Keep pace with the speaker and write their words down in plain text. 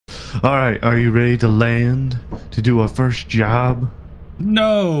All right, are you ready to land to do our first job?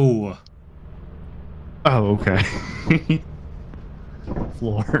 No! Oh, okay.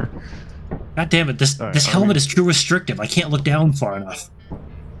 Floor. God damn it, this All right, this are we? helmet is too restrictive. I can't look down far enough.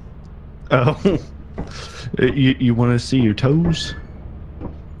 Oh, you want to see your toes?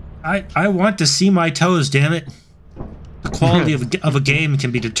 I want to see my toes, damn it. The quality of a game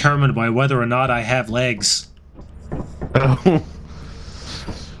can be determined by whether or not I have legs. Oh,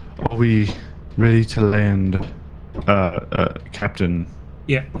 are we ready to land, Captain?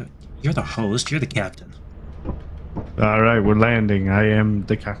 Yeah, you're the host, you're the captain. All right, we're landing. I am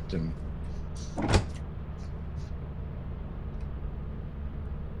the captain.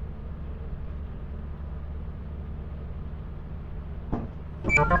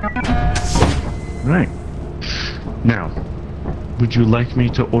 Right. Now, would you like me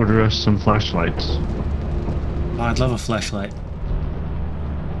to order us some flashlights? Oh, I'd love a flashlight.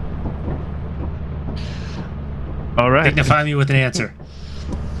 All right. Dignify me with an answer.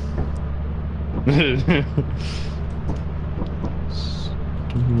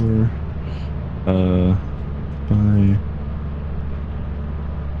 Store, buy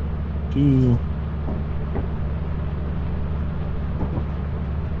two.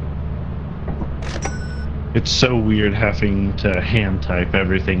 It's so weird having to hand type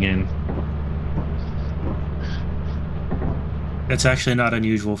everything in. That's actually not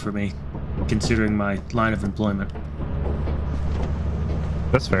unusual for me, considering my line of employment.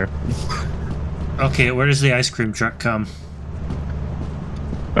 That's fair. Okay, where does the ice cream truck come?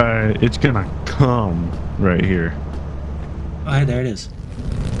 It's gonna come right here. Oh, hey, there it is.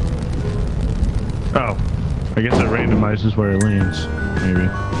 Oh, I guess it randomizes where it lands. Maybe.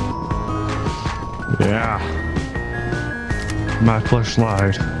 Yeah. My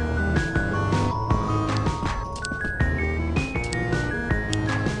flashlight.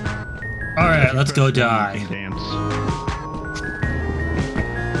 Alright, let's go die. Dance.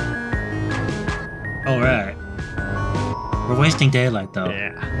 Alright. We're wasting daylight, though.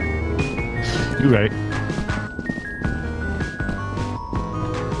 Yeah. You're right.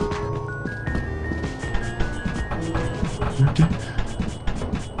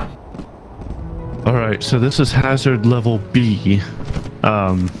 Alright, so this is hazard level B.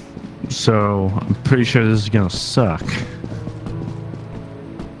 So I'm pretty sure this is gonna suck.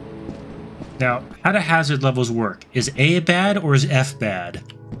 Now, how do hazard levels work? Is A bad or is F bad?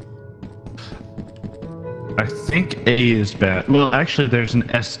 I think A is bad. Well, actually, there's an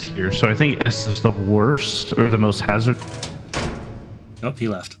S tier, so I think S is the worst or the most hazard. Oh, he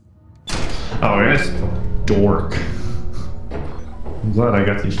left. Oh, yes. Dork. I'm glad I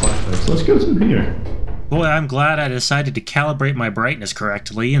got these flashlights. Let's go through here. Boy, I'm glad I decided to calibrate my brightness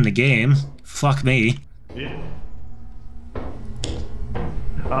correctly in the game. Fuck me. Yeah.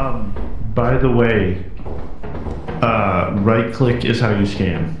 By the way, right click is how you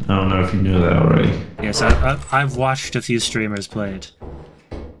scan. I don't know if you knew that already. Yes, I've watched a few streamers play it.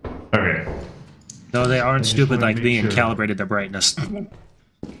 Okay. Though they aren't just stupid wanna like make me and sure. calibrated their brightness.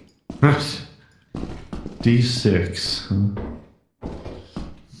 D6.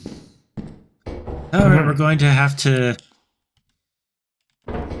 Alright, we're going to have to...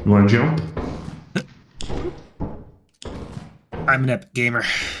 You want to jump? I'm an epic gamer.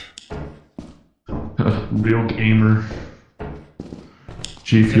 Real gamer.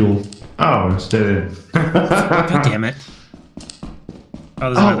 G Fuel. Oh, it's dead. God damn it.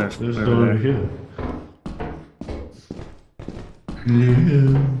 Oh, there's another There's over another there. here.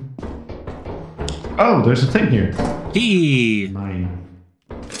 Yeah. Oh, there's a thing here. Key! Mine.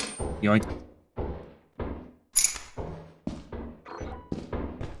 Yoink.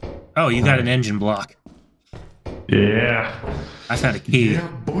 Oh, you got an engine block. Yeah. I found a key. Yeah,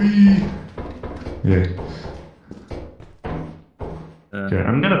 boy. Yeah. Okay,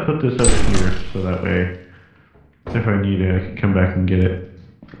 I'm gonna put this over here so that way, if I need it, I can come back and get it.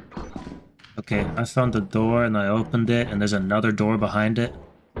 Okay, I found the door and I opened it, and there's another door behind it.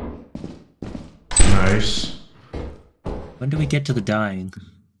 Nice. When do we get to the dying?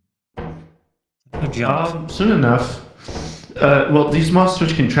 Good job. Soon enough. Well, these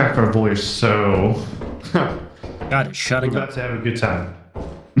monsters can track our voice, so God, it's we're shutting about up. to have a good time.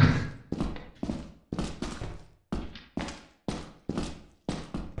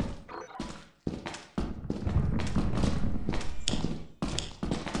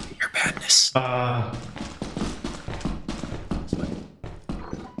 Your badness. Oh.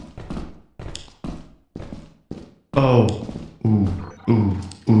 Ooh. Ooh.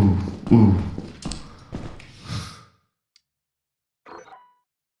 Ooh. Ooh.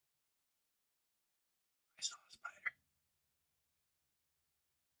 I saw a spider.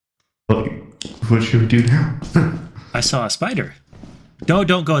 What should we do now? I saw a spider. No,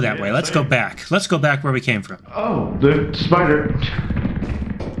 don't go that Yeah, way. Let's go back. Let's go back where we came from. Oh, the spider.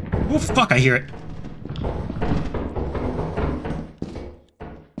 Oh, fuck, I hear it.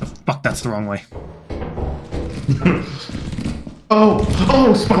 Oh, fuck, that's the wrong way.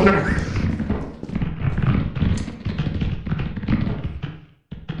 Oh, spider.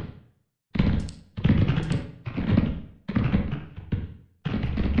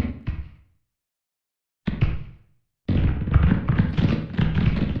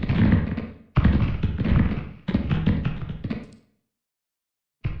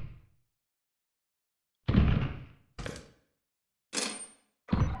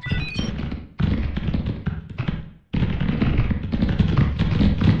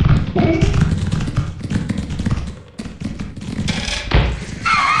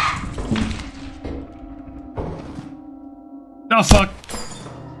 Oh, fuck.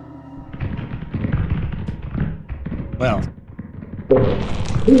 Well.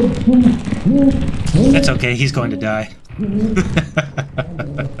 It's okay, he's going to die.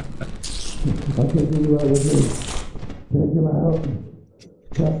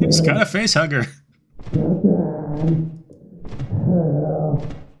 He's got a face hugger.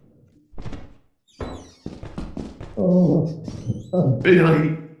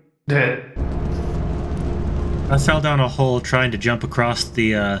 Billy, dead. I fell down a hole trying to jump across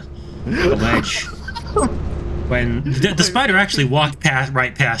the ledge. When the spider actually walked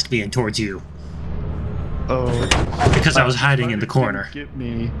right past me and towards you. Oh. Because I was hiding in the corner. Get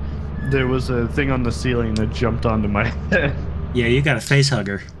me. There was a thing on the ceiling that jumped onto my head. Yeah, you got a face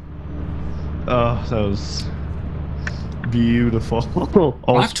hugger. Oh, that was beautiful.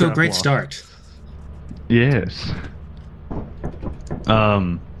 Off to a great start. Yes.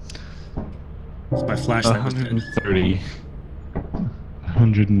 My flashlight was dead. 130.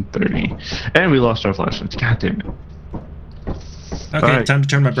 130. And we lost our flashlights. God damn it. Okay, Right. time to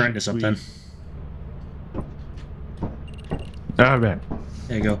turn my brightness up then. Alright.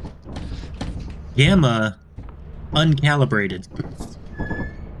 There you go. Gamma uncalibrated.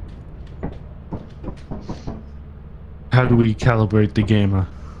 How do we calibrate the gamma?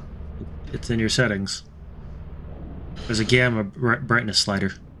 It's in your settings. There's a gamma brightness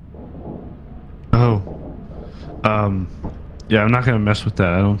slider. Oh. Yeah, I'm not gonna mess with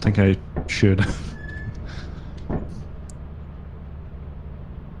that. I don't think I should.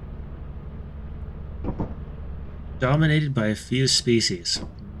 Dominated by a few species.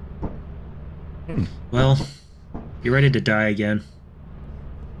 Well, you ready to die again?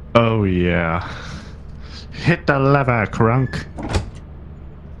 Oh, yeah. Hit the lever, crunk.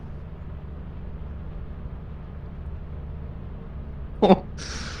 Oh.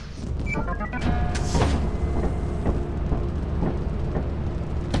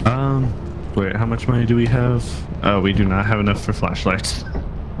 Wait, how much money do we have? Oh, we do not have enough for flashlights.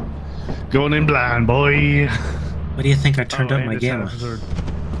 Going in blind, boy. What do you think I turned up my gamma?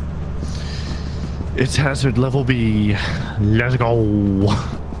 It's hazard level B. Let's go.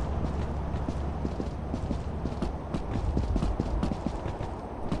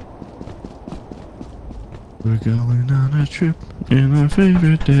 We're going on a trip in our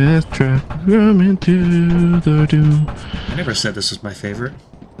favorite death trap. Coming to the doom. I never said this was my favorite.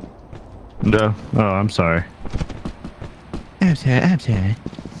 No. Oh, I'm sorry. I'm sorry.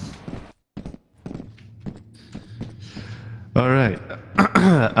 All right.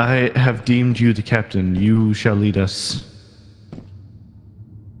 I have deemed you the captain. You shall lead us.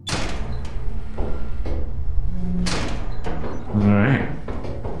 All right.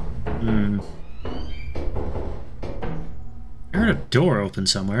 I heard a door open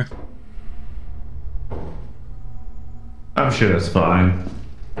somewhere. I'm sure that's fine.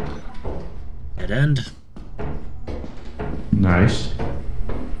 Dead end. Nice.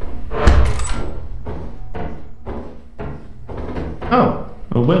 Oh,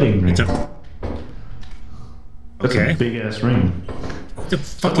 a wedding ring. It's a That's okay. a big ass ring. It's a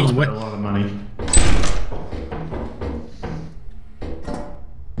Someone fucking spent a lot of money.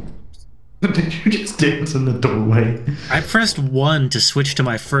 Did you just dance in the doorway? I pressed 1 to switch to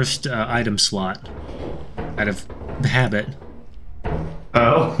my first item slot. Out of habit.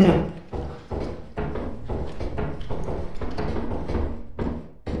 Oh.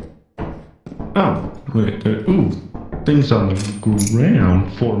 Oh, wait. Ooh, things on the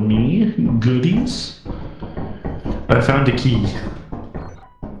ground for me. Goodies. I found a key.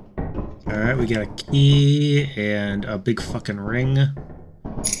 Alright, we got a key and a big fucking ring.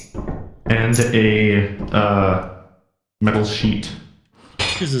 And a metal sheet.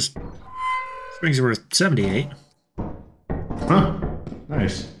 Here's this. This ring's worth 78. Huh.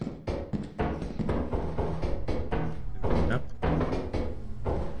 Nice.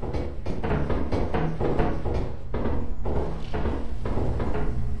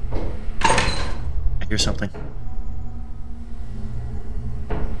 Here's something.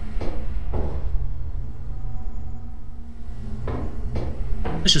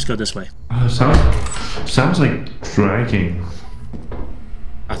 Let's just go this way. Sounds like dragging.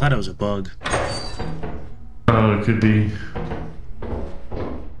 I thought it was a bug. Oh, it could be.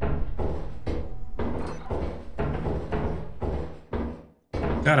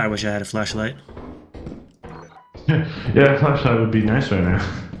 God, I wish I had a flashlight. Yeah, a flashlight would be nice right now.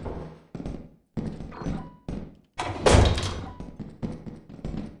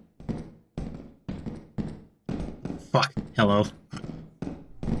 Fuck. Hello.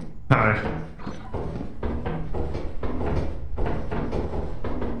 Hi.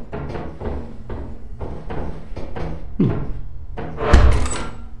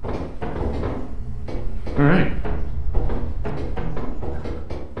 All right.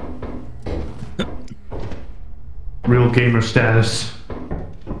 Real gamer status.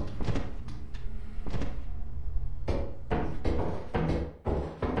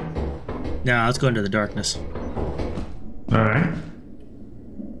 Now let's go into the darkness. All right.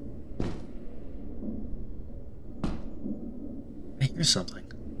 Hey, here's something.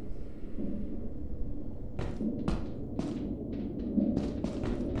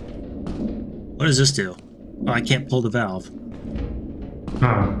 What does this do? Oh, I can't pull the valve.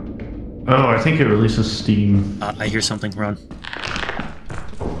 Huh. Oh, I think it releases steam. I hear something. Run.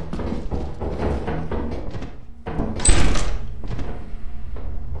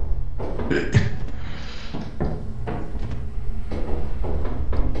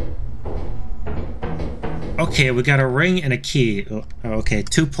 Okay, we got a ring and a key. Oh, okay,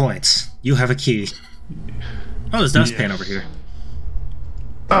 2 points. You have a key. Oh, there's a dustpan over here.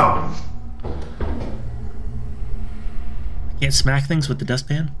 Oh. I can't smack things with the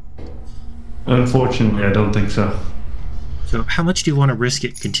dustpan? Unfortunately, I don't think so. So, how much do you want to risk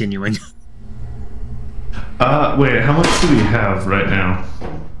it continuing? Wait, how much do we have right now?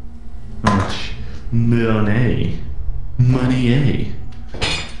 How much? Money. Money,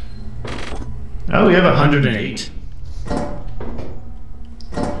 Oh, we have 108.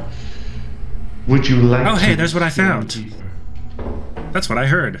 Would you like Oh, hey, to there's what I found. deeper? That's what I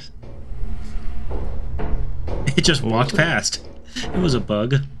heard. It just walked past. It was a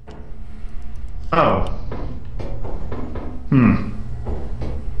bug. Oh. Hmm.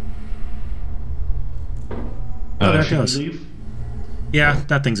 Oh, there it should we goes. leave? Yeah,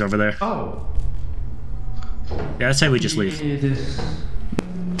 that thing's over there. Oh. Yeah, I'd say we just leave. Yeah, this...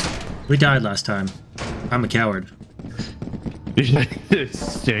 We died last time. I'm a coward.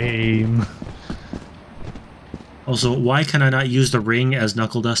 Same. Also, why can I not use the ring as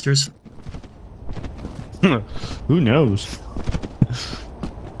knuckle dusters? Who knows?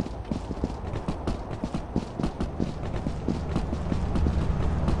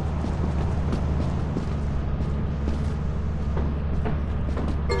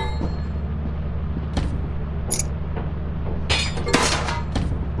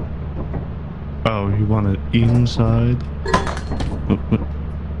 Oh, you want it inside?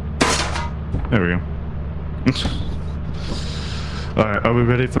 There we go. Alright, are we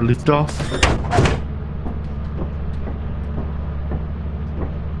ready for liftoff?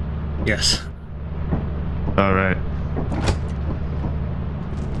 Yes. Alright.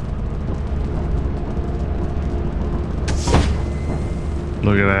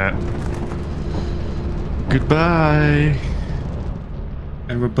 Look at that. Goodbye.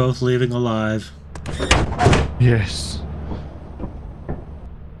 And we're both leaving alive. Yes.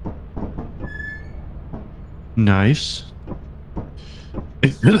 Nice.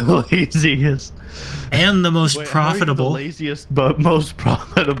 The laziest. And the most Wait, how are you profitable. the laziest, but most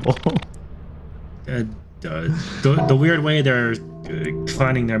profitable. The weird way they're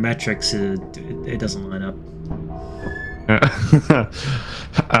finding their metrics, it doesn't line up.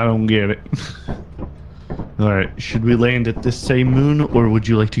 I don't get it. Alright, should we land at this same moon, or would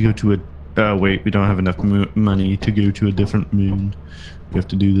you like to go to a... wait, we don't have enough money to go to a different moon. We have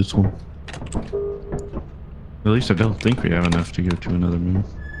to do this one. At least I don't think we have enough to go to another moon.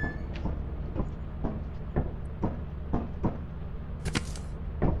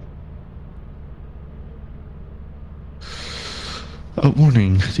 A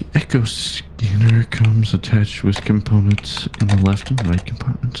warning, the echo scanner comes attached with components in the left and right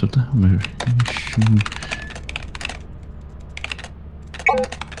compartments of the helmet.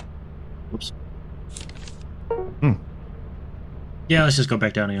 Whoops. Hmm. Yeah, let's just go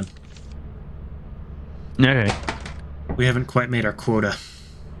back down again. Okay. We haven't quite made our quota.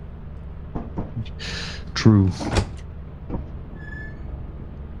 True.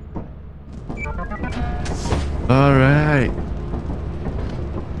 Alright.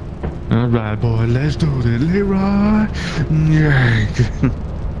 Alright, boy, let's do it, Leroy. Yank.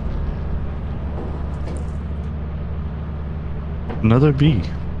 Another B.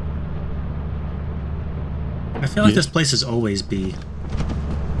 I feel like this place is always B.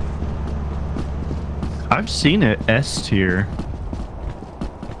 I've seen it S tier.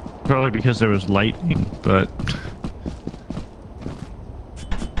 Probably because there was lightning, but...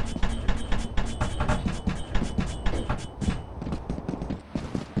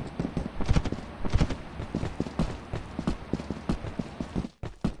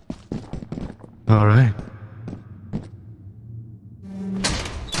 Alright.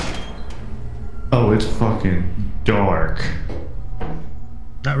 Oh, it's fucking dark.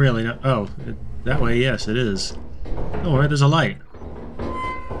 Not really. No. Oh, that way, yes, it is. Oh, right, there's a light.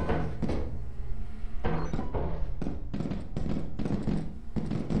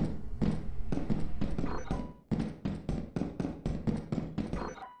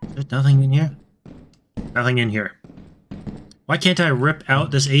 There's nothing in here. Nothing in here. Why can't I rip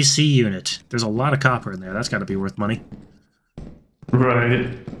out this AC unit? There's a lot of copper in there. That's got to be worth money.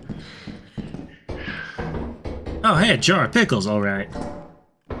 Right. Oh, hey, a jar of pickles, all right.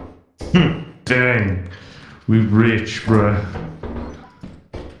 Dang. We rich, bruh.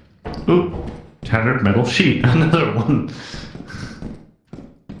 Ooh. Tattered metal sheet. Another one.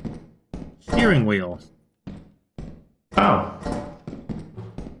 Steering wheel. Oh.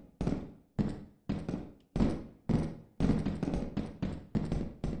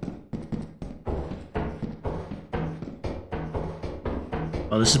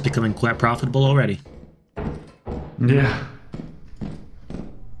 Oh, this is becoming quite profitable already. Yeah.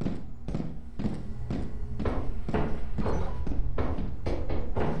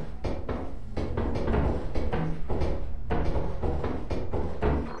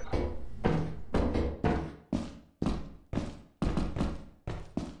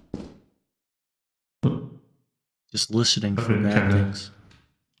 Just listening for Okay, bad kinda. things.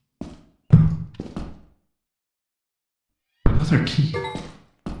 Another key.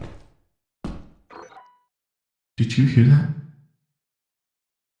 Did you hear that?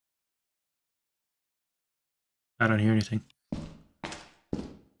 I don't hear anything.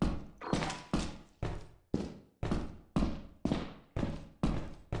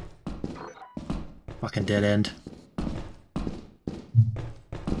 Fucking dead end.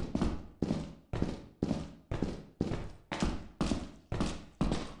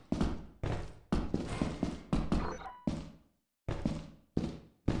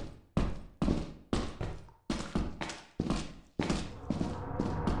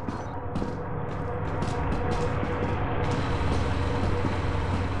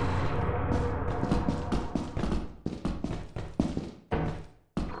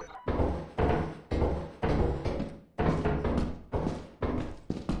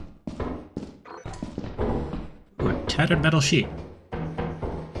 Ooh, a tattered metal sheet.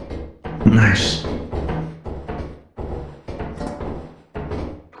 Nice.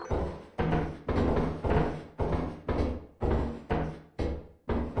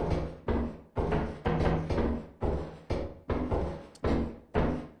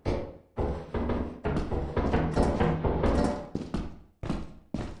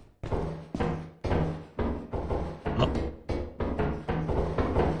 Oh,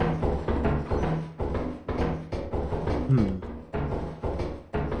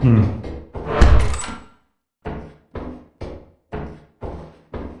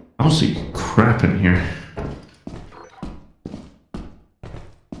 I don't see crap in here.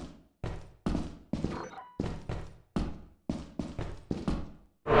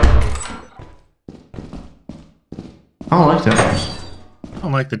 I don't like that house. I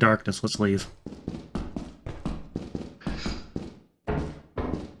don't like the darkness. Let's leave.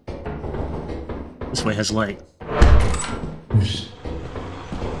 This way has light. Oops.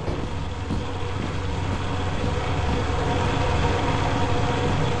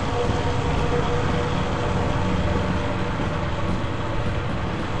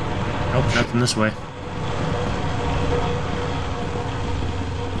 Nope, nothing this way.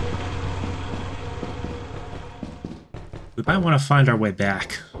 We might want to find our way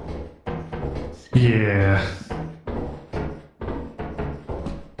back. Yeah.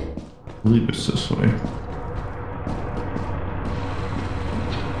 I believe it's this way.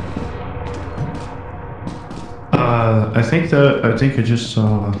 I think I just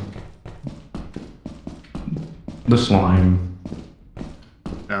saw the slime.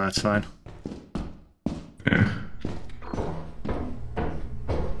 No, that's fine. Yeah.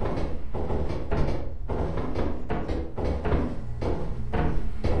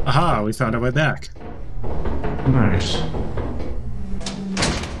 Aha, we found our way back. Nice.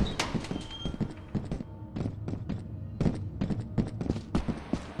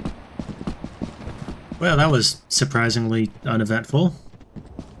 Well, that was surprisingly uneventful.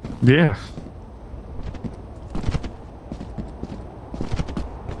 Yeah.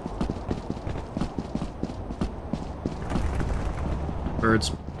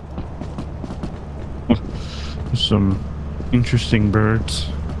 Birds. Some interesting birds.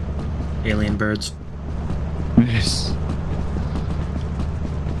 Alien birds. Yes.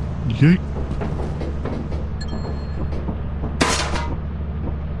 Yeet.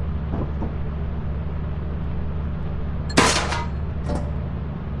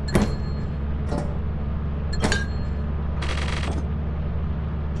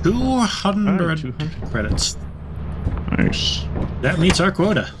 Two hundred 200. credits. Nice. That meets our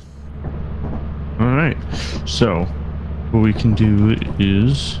quota. All right. So, what we can do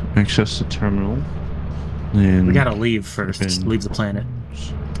is access the terminal. And We gotta leave first. Okay. Leave the planet.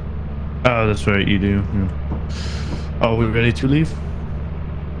 Oh, that's right. You do. Yeah. Oh, we ready to leave?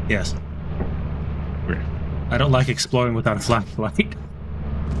 Yes. Great. I don't like exploring without a flashlight.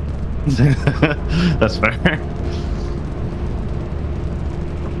 That's fair.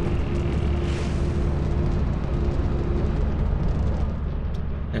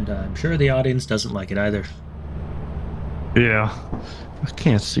 And I'm sure the audience doesn't like it either. Yeah. I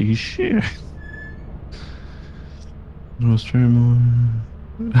can't see shit. Most terminal.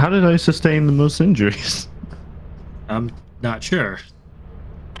 How did I sustain the most injuries? I'm not sure.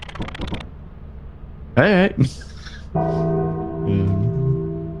 Hey.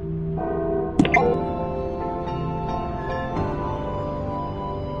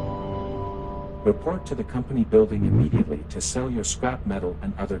 Report to the company building immediately to sell your scrap metal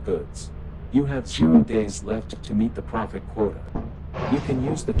and other goods. You have 0 days left to meet the profit quota. You can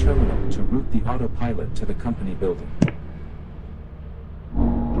use the terminal to route the autopilot to the company building.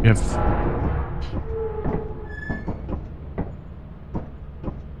 If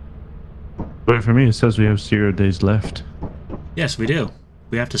but for me, it says we have 0 days left. Yes, we do.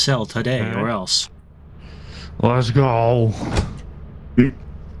 We have to sell today or else. Let's go.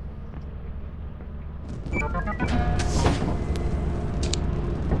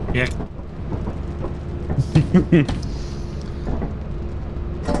 Yeah.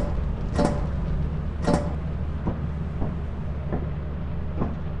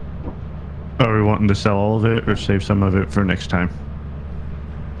 Are we wanting to sell all of it or save some of it for next time?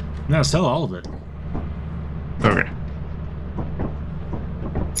 No, sell all of it. Okay.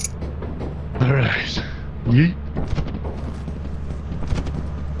 Alright. Yeet.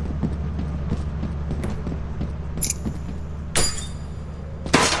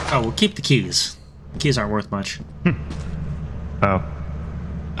 Oh, we'll keep the keys. The keys aren't worth much. Oh. Oh,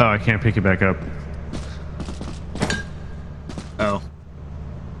 I can't pick it back up. Oh.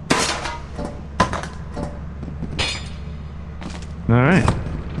 Alright.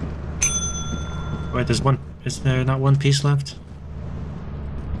 Wait, there's one. Is there not one piece left?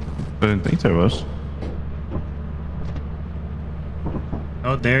 I didn't think there was.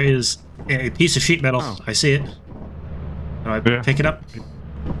 Oh, there is a piece of sheet metal. Oh. I see it. Do I Yeah. pick it up?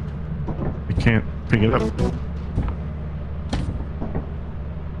 I can't pick it up.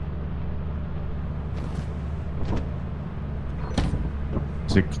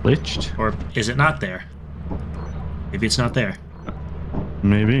 Is it glitched? Or is it not there? Maybe it's not there.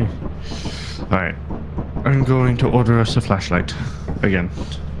 Maybe. Alright. I'm going to order us a flashlight. Again.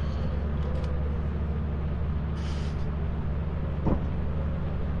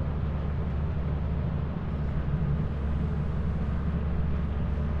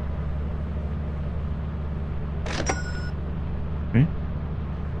 Okay.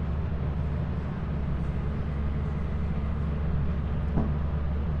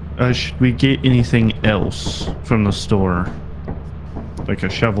 Should we get anything else from the store? Like a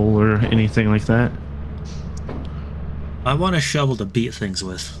shovel or anything like that? I want a shovel to beat things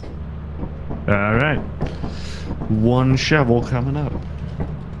with. Alright. One shovel coming up.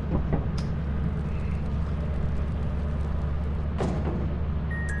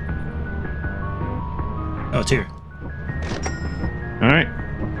 Oh, it's here. Alright.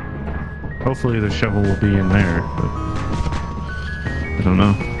 Hopefully the shovel will be in there, but I don't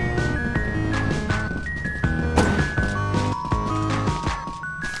know.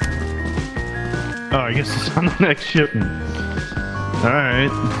 Oh, I guess it's on the next shipment.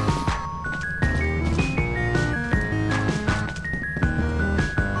 Alright.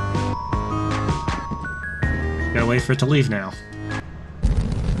 Gotta wait for it to leave now.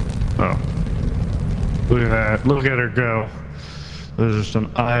 Oh. Look at that. Look at her go. Those are some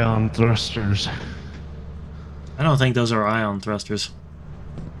ion thrusters. I don't think those are ion thrusters.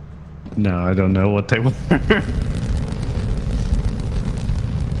 No, I don't know what they were.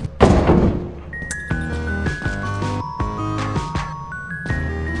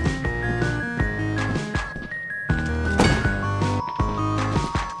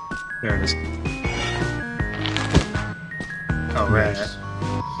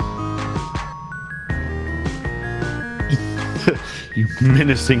 You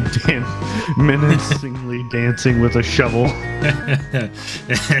menacingly dancing with a shovel.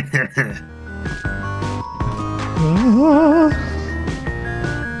 Ah.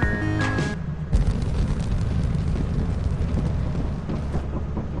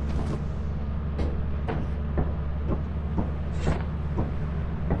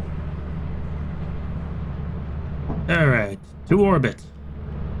 All right, to orbit.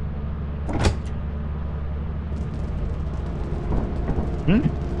 Hmm?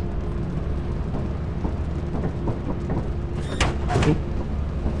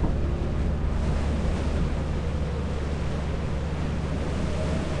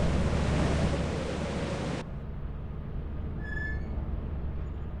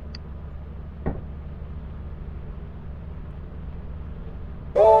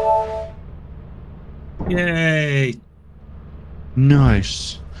 Yay!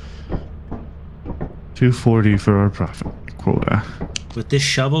 Nice. 240 for our profit quota. With this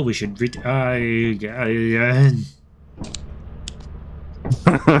shovel, we should reach. With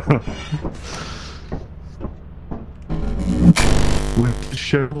the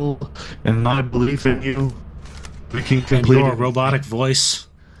shovel and my belief in you, we can and complete your it. robotic voice.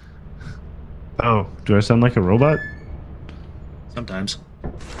 Oh, do I sound like a robot? Sometimes.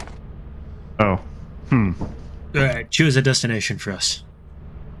 Oh. All right, choose a destination for us.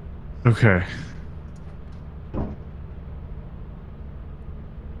 Okay.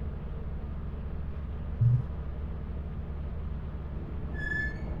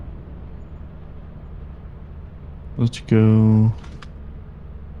 Let's go